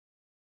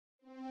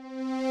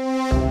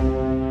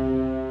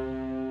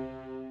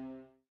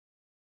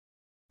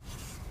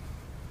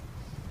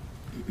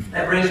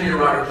That brings me to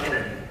Robert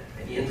Kennedy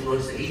and the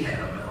influence that he had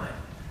on my life.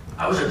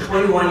 I was a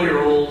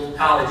 21-year-old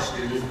college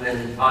student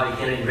when Bobby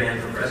Kennedy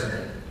ran for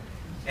president.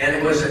 And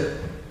it was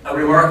a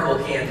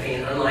remarkable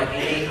campaign, unlike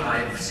any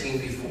I've seen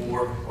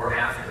before or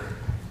after.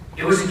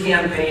 It was a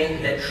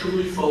campaign that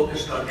truly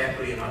focused on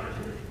equity and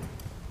opportunity.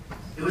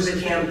 It was a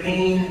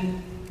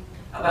campaign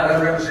about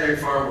underrepresented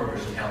farm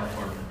workers in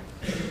California.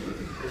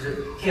 It was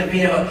a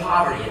campaign about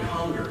poverty and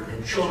hunger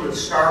and children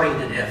starving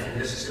to death in the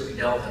Mississippi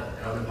Delta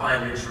and on the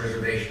Pine Ridge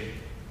Reservation.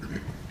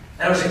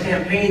 And it was a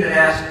campaign that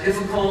asked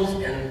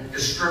difficult and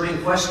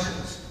disturbing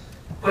questions.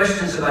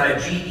 Questions about a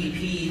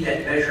GDP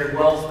that measured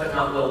wealth but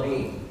not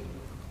well-being.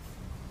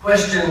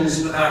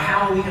 Questions about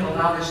how we can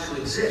allow this to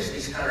exist,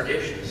 these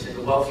contradictions, in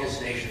the wealthiest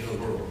nation in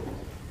the world.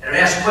 And it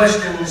asked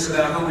questions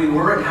about who we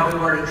were and how we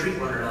wanted to treat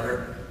one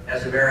another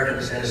as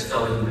Americans and as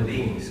fellow human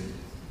beings.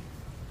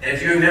 And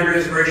if you remember, it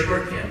was a very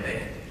short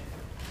campaign.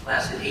 It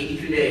lasted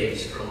 82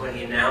 days from when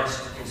he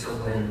announced until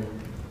when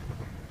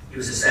he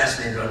was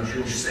assassinated on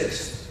June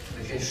 6th,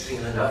 which,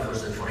 interestingly enough,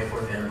 was the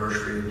 24th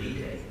anniversary of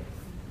D-Day.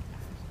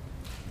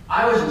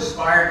 I was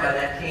inspired by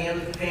that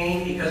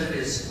campaign because of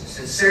his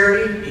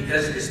sincerity,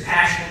 because of his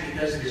passion,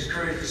 because of his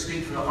courage to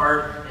speak from the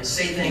heart and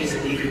say things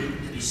that needed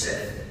to be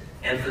said.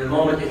 And for the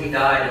moment that he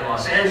died in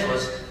Los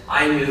Angeles,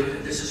 I knew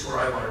that this is where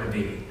I wanted to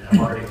be, and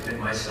I wanted to commit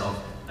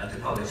myself to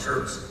public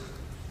service.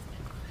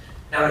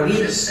 Now, to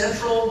me, the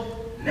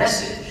central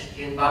message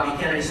in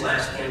Bobby Kennedy's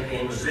last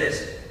campaign was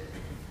this: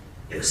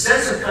 if a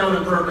sense of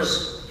common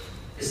purpose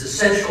is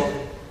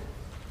essential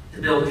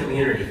to build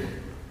community,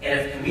 and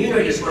if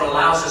community is what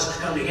allows us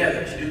to come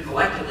together to do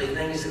collectively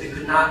things that we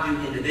could not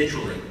do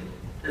individually,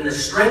 then the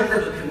strength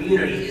of a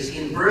community is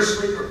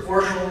inversely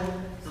proportional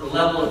to the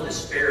level of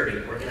disparity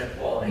or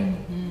inequality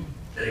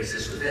that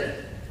exists within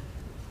it.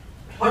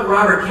 What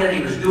Robert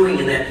Kennedy was doing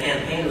in that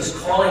campaign was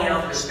calling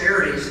out the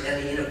disparities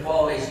and the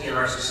inequalities in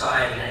our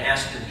society and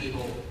asking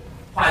people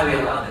why we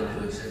allowed them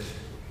to exist.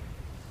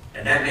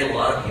 And that made a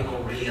lot of people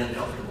really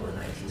uncomfortable in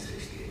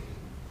 1968.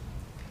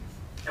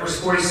 That was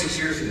 46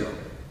 years ago.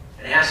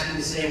 And asking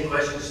the same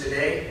questions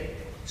today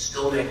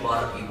still make a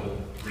lot of people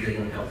really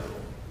uncomfortable.